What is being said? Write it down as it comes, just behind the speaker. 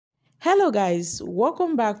Hello guys,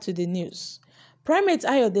 welcome back to the news. Primate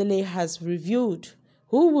Ayodele has revealed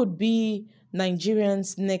who would be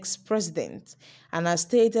Nigeria's next president and has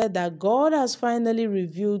stated that God has finally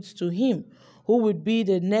revealed to him who would be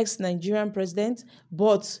the next Nigerian president,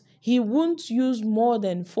 but he won't use more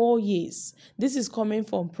than 4 years. This is coming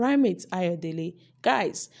from Primate Ayodele.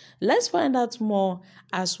 Guys, let's find out more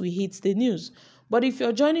as we hit the news. But if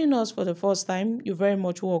you're joining us for the first time, you're very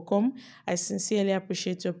much welcome. I sincerely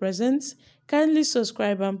appreciate your presence. Kindly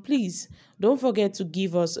subscribe and please don't forget to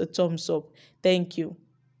give us a thumbs up. Thank you.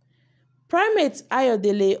 Primate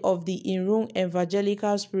Ayodele of the Irun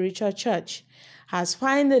Evangelical Spiritual Church has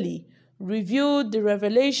finally revealed the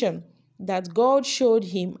revelation that God showed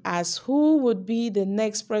him as who would be the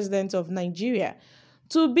next president of Nigeria,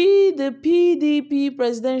 to be the PDP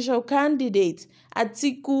presidential candidate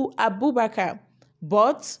Atiku Abubakar.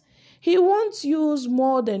 But he won't use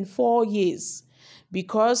more than 4 years,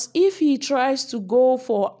 because if he tries to go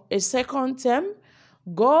for a second term,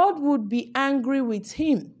 God would be angry with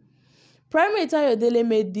him. Primate Ayodele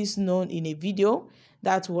made this known in a video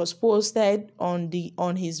that was posted on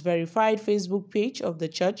his verified Facebook page of the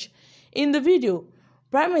church. In the video,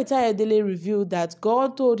 Primate Ayodele revealed that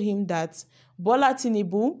God told him that Bola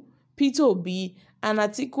Tinubu, Peter Obi, and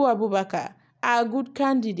Atiku Abubakar are good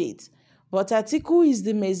candidates, but Atiku is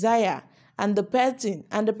the Messiah and the person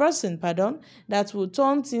that will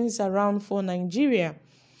turn things around for Nigeria.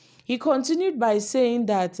 He continued by saying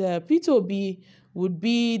that Peter Obi would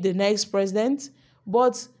be the next president,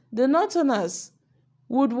 but the Northerners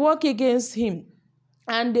would work against him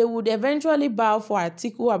and they would eventually bow for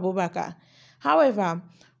Atiku Abubakar. However,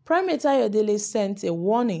 Primate Ayodele sent a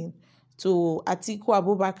warning to Atiku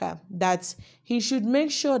Abubakar that he should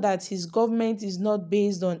make sure that his government is not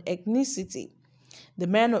based on ethnicity. The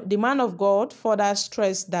man of God further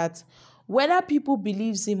stressed that whether people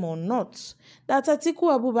believes him or not, that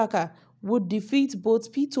Atiku Abubakar would defeat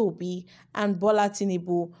both Peter Obi and Bola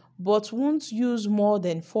Tinubu, but won't use more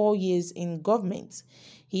than 4 years in government.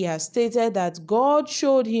 He has stated that God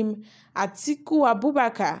showed him Atiku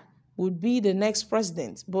Abubakar would be the next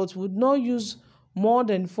president, but would not use more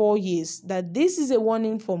than 4 years. That this is a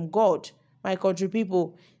warning from God. My country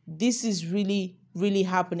people, this is really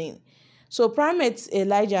happening. So Primate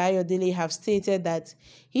Elijah Ayodele have stated that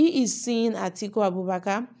he is seeing Atiku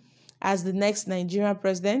Abubakar as the next Nigerian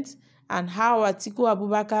president, and how Atiku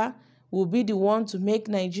Abubakar will be the one to make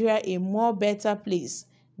Nigeria a more better place.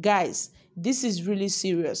 Guys, this is really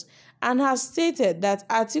serious, and has stated that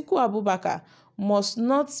Atiku Abubakar must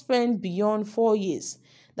not spend beyond 4 years.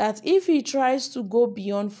 That if he tries to go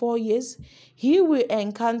beyond 4 years, he will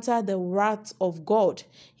encounter the wrath of God.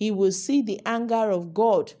 He will see the anger of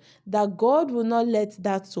God, that God will not let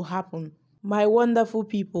that to happen. My wonderful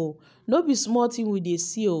people, no be small thing with the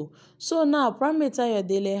seal. So now, Primate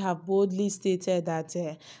Ayodele have boldly stated that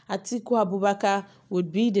Atiku Abubakar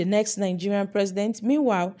would be the next Nigerian president.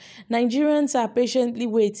 Meanwhile, Nigerians are patiently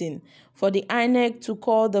waiting for the INEC to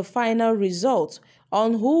call the final result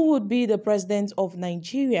on who would be the president of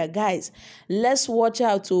Nigeria. Guys, let's watch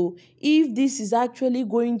out to if this is actually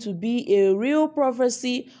going to be a real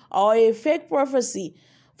prophecy or a fake prophecy.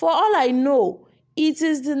 For all I know, it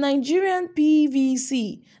is the Nigerian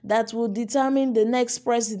PVC that will determine the next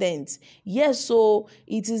president. Yes, so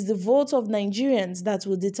it is the vote of Nigerians that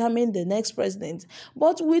will determine the next president.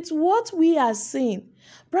 But with what we are seeing,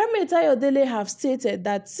 Primate Ayodele have stated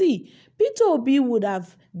that, see, Peter Obi would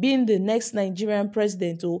have been the next Nigerian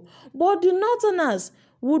president, but the Northerners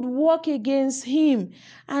would work against him.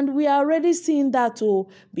 And we are already seeing that,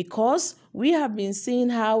 because we have been seeing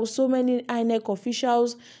how so many INEC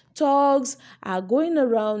officials, thugs are going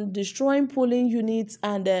around destroying polling units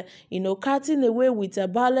and cutting away with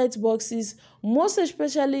ballot boxes, most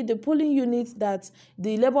especially the polling units that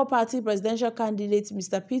the Labour Party presidential candidate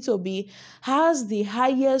Mr. Peter Obi has the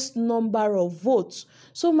highest number of votes.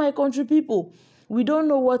 So my country people, we don't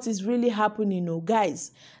know what is really happening,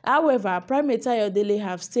 guys. However, Primate Ayodele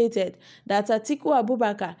have stated that Atiku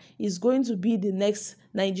Abubakar is going to be the next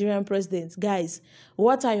Nigerian president. Guys,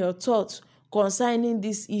 what are your thoughts concerning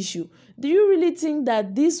this issue? Do you really think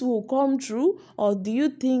that this will come true, or do you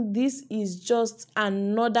think this is just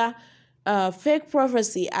another fake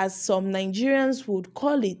prophecy, as some Nigerians would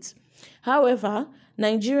call it? However,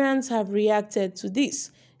 Nigerians have reacted to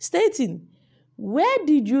this, stating, "Where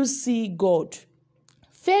did you see God?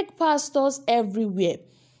 Fake pastors everywhere.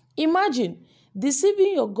 Imagine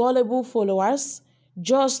deceiving your gullible followers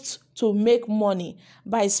just to make money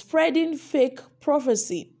by spreading fake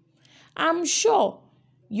prophecy. I'm sure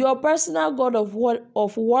your personal god of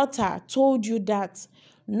water told you that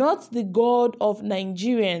not the God of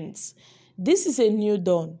Nigerians. This is a new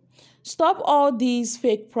dawn. Stop all these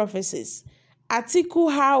fake prophecies. Atiku,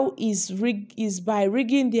 how is by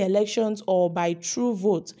rigging the elections or by true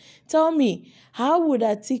vote? Tell me, how would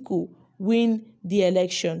Atiku win the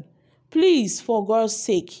election? Please, for God's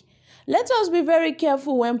sake, let us be very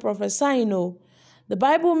careful when prophesying. The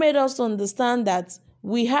Bible made us understand that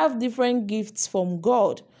we have different gifts from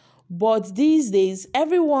God, but these days,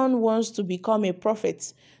 everyone wants to become a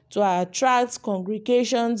prophet to attract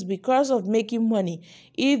congregations because of making money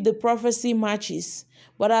if the prophecy matches.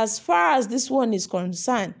 But as far as this one is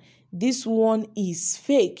concerned, this one is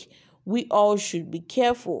fake. We all should be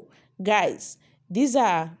careful. Guys, these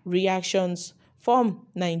are reactions from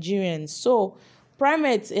Nigerians. So,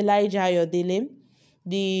 Primate Elijah Ayodele,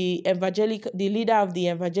 the leader of the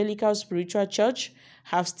Evangelical Spiritual Church,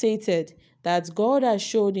 have stated that God has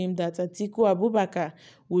showed him that Atiku Abubakar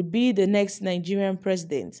would be the next Nigerian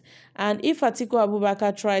president. And if Atiku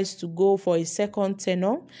Abubakar tries to go for a second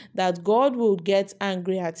tenure, that God will get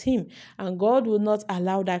angry at him and God will not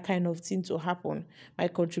allow that kind of thing to happen. My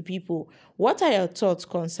country people, what are your thoughts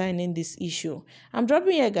concerning this issue? I'm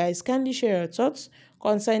dropping here, guys. Kindly share your thoughts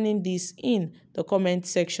concerning this in the comment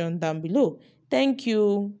section down below. Thank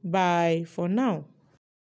you. Bye for now.